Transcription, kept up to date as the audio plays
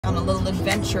a little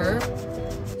adventure.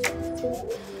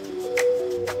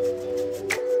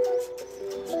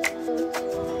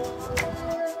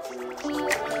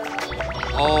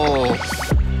 Oh.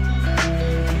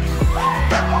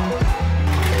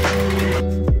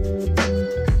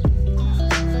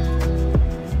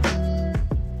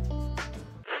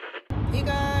 Hey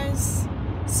guys,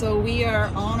 so we are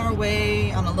on our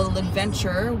way on a little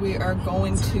adventure. We are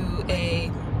going to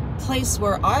a place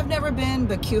where I've never been,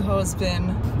 but Kyuho has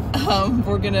been.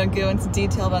 We're gonna go into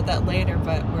detail about that later,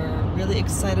 but we're really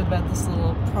excited about this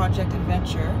little project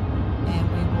adventure,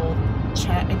 and we will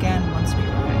chat again once we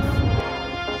arrive.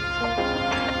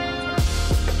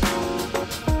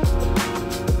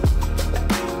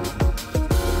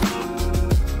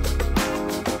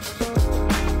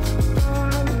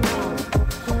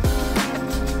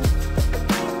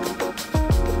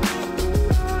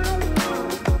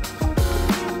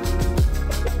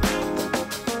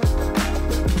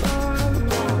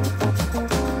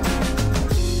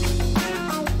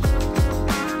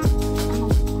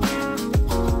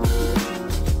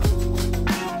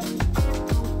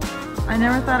 I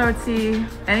never thought I would see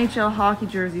NHL hockey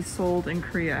jerseys sold in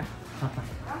Korea.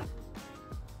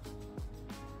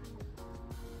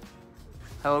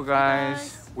 Hello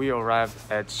guys, we arrived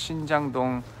at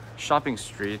Shinjang Shopping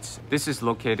Street. This is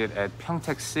located at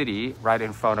Pyeongtaek City, right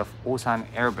in front of Osan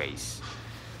Airbase.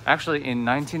 Actually, in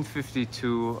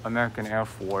 1952, American Air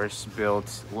Force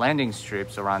built landing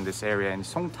strips around this area in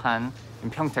Songtan in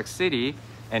Pyeongtaek City,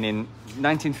 and in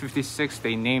 1956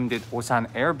 they named it Osan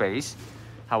Airbase.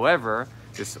 However,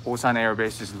 this Osan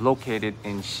Airbase is located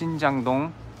in Shinjang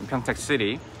in Pyeongtaek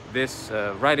City. This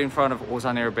right in front of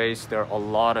Osan Airbase, there are a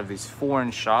lot of these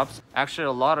foreign shops. Actually,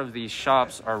 a lot of these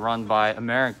shops are run by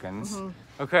Americans.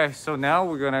 Okay, so now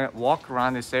we're gonna walk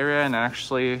around this area, and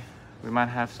actually we might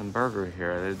have some burger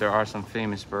here. There are some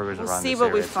famous burgers around this area. We'll see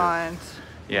what we too. find.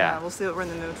 Yeah, we'll see what we're in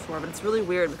the mood for. But it's really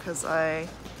weird because I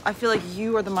feel like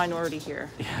you are the minority here.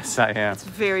 Yes, I am. It's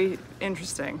very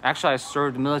interesting. Actually, I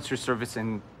served military service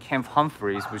in Camp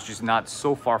Humphreys, which is not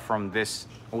so far from this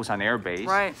Osan Air Base.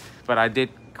 Right. But I did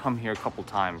come here a couple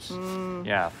times.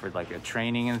 Yeah, for like a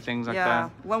training and things like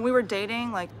that. When we were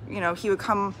dating, like, you know, he would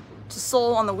come to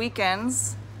Seoul on the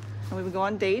weekends and we would go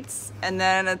on dates. And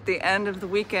then at the end of the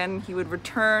weekend, he would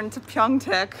return to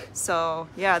Pyeongtaek. So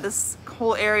yeah, this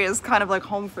whole area is kind of like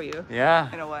home for you.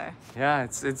 Yeah. In a way. Yeah,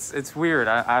 it's weird.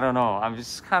 I don't know. I'm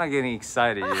just kind of getting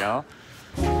excited, you know?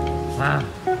 Wow.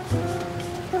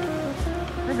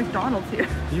 There's McDonald's here.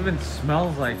 Even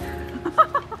smells like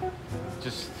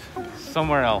just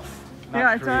somewhere else.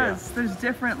 Yeah, it Korea. does. There's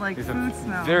different like It's food a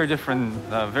smells. very different,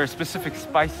 very specific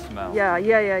spice smell. Yeah. I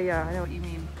know what you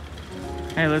mean.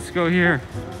 Hey, let's go here.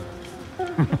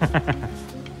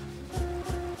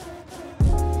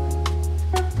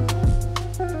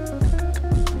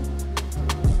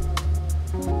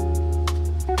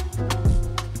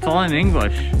 It's all in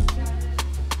English.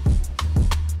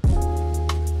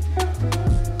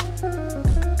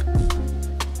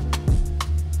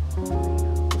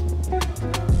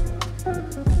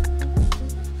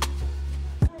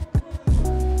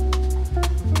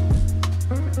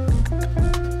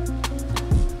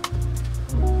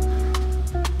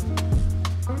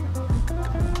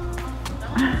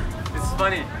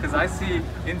 Funny because I see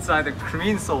inside the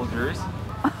Korean soldiers,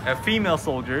 female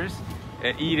soldiers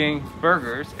eating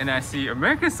burgers, and I see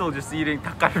American soldiers eating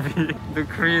닭갈비, the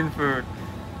Korean food.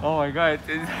 Oh my god,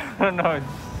 I don't know,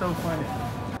 it's so funny.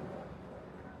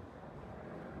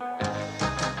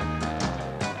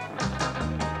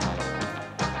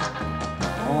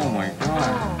 Oh my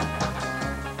god.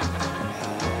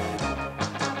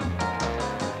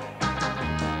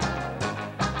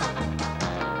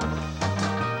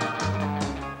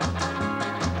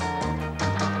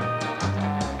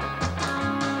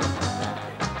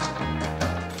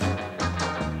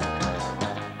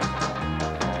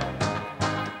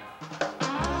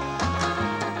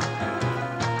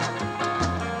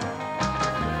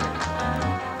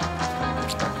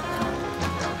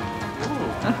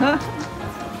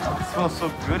 It smells so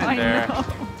good in there.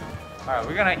 Alright,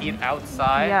 we're gonna eat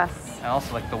outside. Yes. And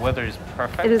also, like, the weather is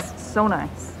perfect. It is so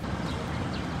nice.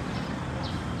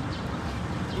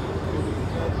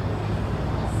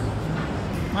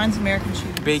 Mine's American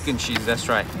cheese. Bacon cheese, that's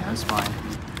right. Yeah. That's mine.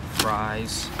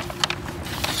 Fries.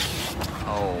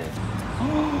 Oh.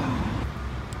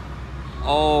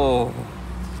 Oh.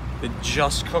 They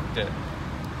just cooked it.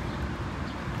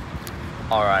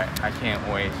 Alright, I can't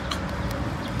wait.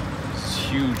 It's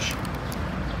huge.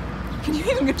 Can you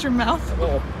even get your mouth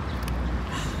full?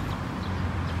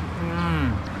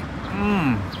 Mmm.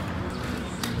 Mmm.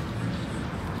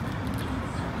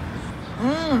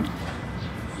 Mmm.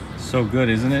 so good,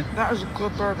 isn't it? That is a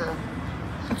good burger.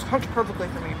 It's cooked perfectly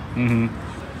for me. Mm-hmm.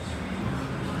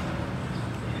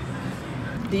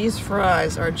 These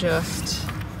fries are just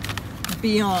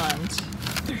beyond.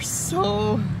 They're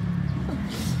so...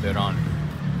 Spit on.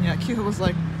 Yeah, Kyuho was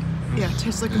like, yeah, it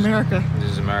tastes like America.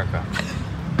 This is America.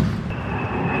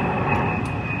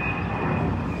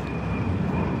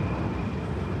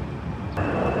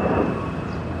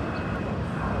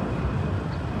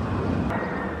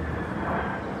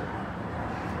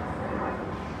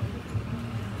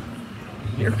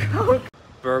 Your Coke.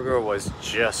 Burger was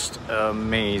just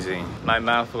amazing. My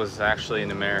mouth was actually in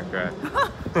America.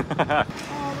 Oh, look at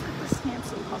this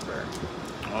handsome pupper.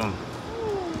 Oh,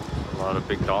 a lot of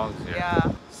big dogs here.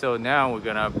 Yeah. So now we're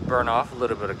gonna burn off a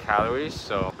little bit of calories.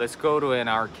 So let's go to an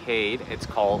arcade. It's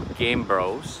called Game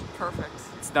Bros. Perfect.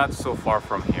 It's not so far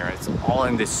from here. It's all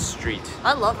in this street.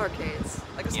 I love arcades,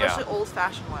 like especially Yeah.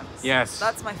 old-fashioned ones. Yes.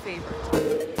 That's my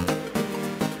favorite.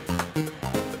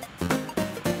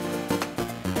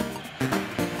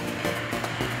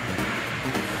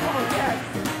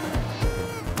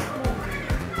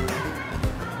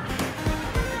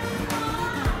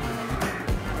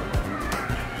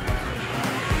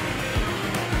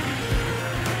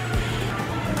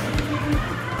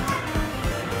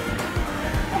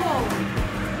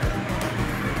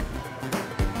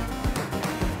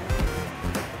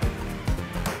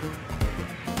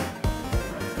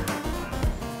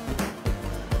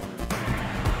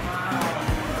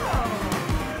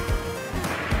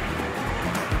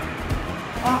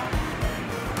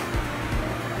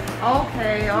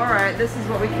 Okay, all right. This is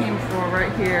what we came for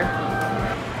right here.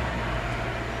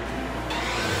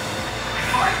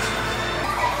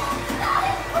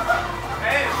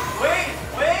 Hey, wait,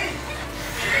 wait!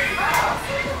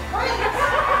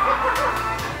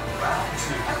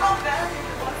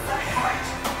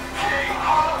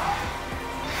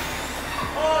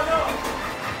 Oh no!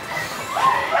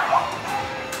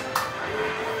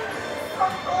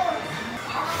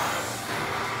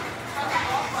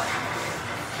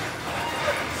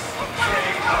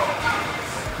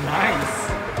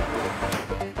 Nice.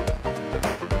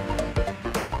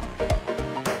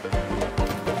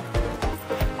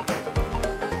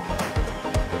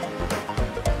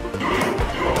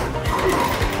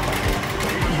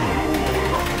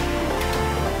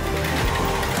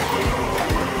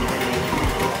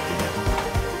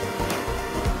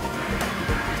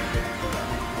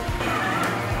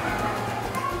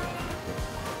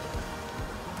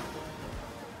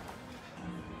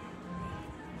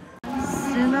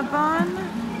 Cinnabon.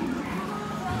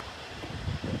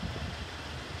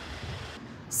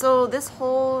 So this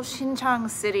whole Shinjang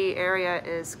City area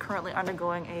is currently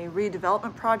undergoing a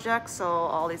redevelopment project. So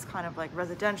all these kind of like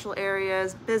residential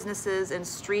areas, businesses, and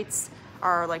streets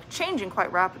are like changing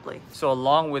quite rapidly. So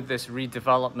along with this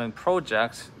redevelopment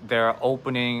project, they're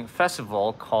opening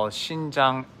festival called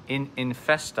Shinjang in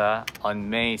Festa on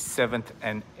May 7th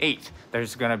and 8th.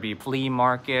 There's gonna be flea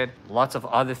market, lots of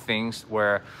other things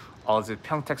where all the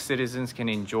Pyeongtaek citizens can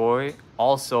enjoy.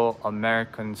 Also,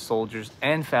 American soldiers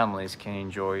and families can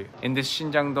enjoy in this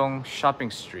Shinjang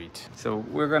Shopping Street. So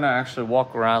we're gonna actually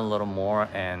walk around a little more,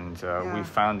 and we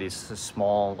found these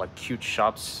small, like cute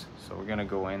shops. So we're gonna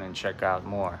go in and check out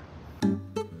more.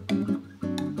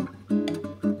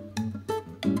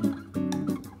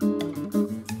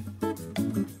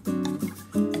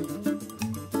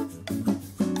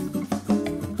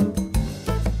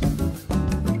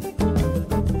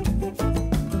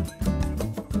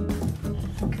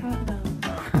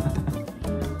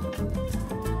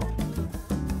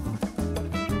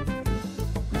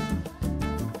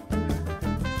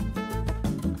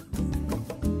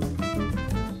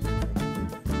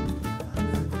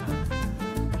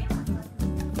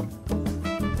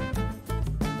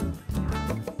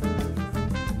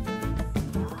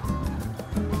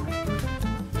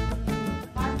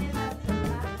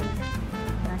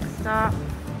 Stop.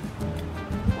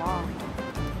 Wow.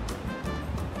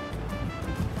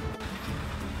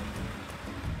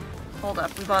 Hold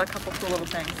up, we bought a couple cool little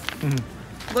things.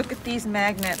 Look at these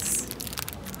magnets.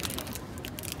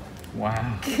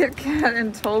 Wow. Kit Kat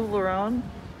and Toblerone.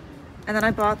 And then I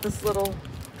bought this little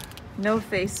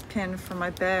no-face pin for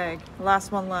my bag. The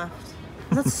last one left.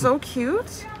 That's so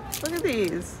cute. Look at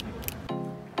these.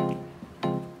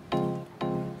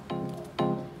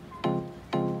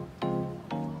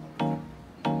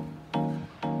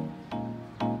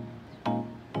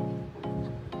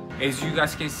 As you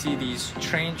guys can see, these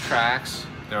train tracks,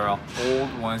 there are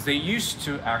old ones. They used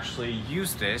to actually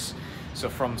use this. So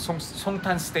from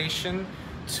Songtan Station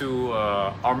to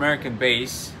our American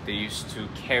base, they used to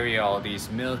carry all these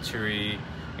military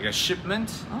like a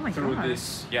shipment Oh my through God.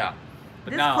 this. Yeah.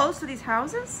 But This now, close to these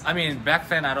houses? I mean, back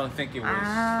then I don't think it was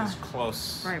Ah. this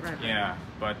close. Right. Yeah,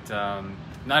 but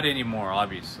not anymore,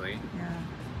 obviously. Yeah.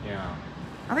 Yeah.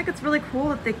 I think it's really cool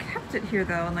that they kept it here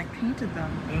though and like painted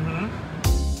them.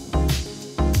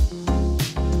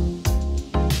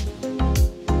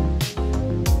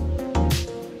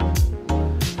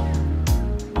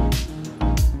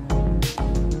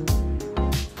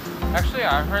 Actually,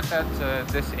 I heard that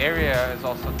this area is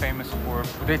also famous for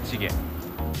budae-jjigae.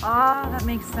 Ah, that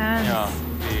makes sense. Yeah,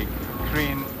 the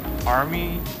Korean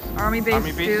army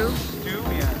Army-based stew. stew.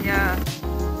 Yeah. Yeah.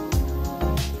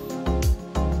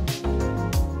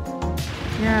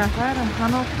 Yeah, if I had a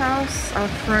Hanok house, I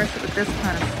would furnish it with this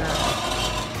kind of stuff.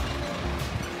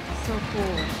 So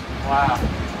cool. Wow.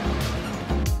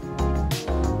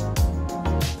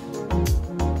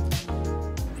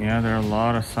 Yeah, there are a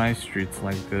lot of side streets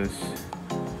like this.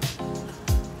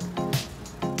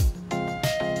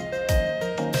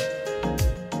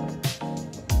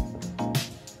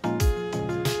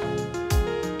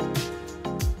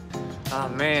 Oh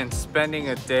man, spending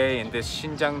a day in this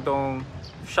Shinjang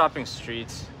shopping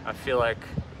street, I feel like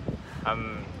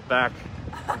I'm back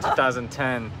in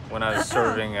 2010 when I was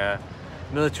serving a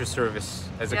military service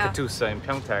as a Yeah. Katusa in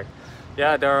Pyeongtaek.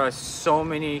 Yeah, there are so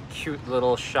many cute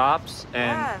little shops,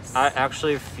 and Yes. I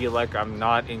actually feel like I'm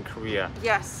not in Korea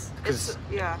Yes. because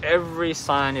yeah. every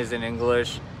sign is in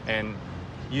English, and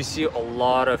you see a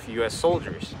lot of U.S.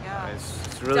 soldiers. Yeah.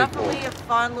 It's really Definitely cool. a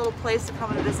fun little place to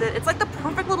come and visit. It's like the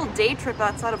perfect little day trip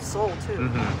outside of Seoul too.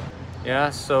 Yeah,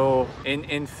 so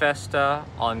in Festa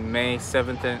on May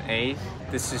 7th and 8th,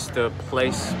 this is the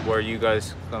place where you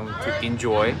guys going to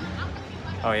enjoy.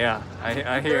 Oh yeah,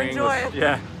 I hear Enjoy English. it.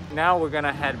 Yeah. Now we're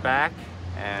gonna head back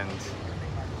and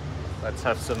let's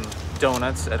have some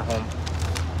donuts at home.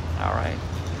 All right.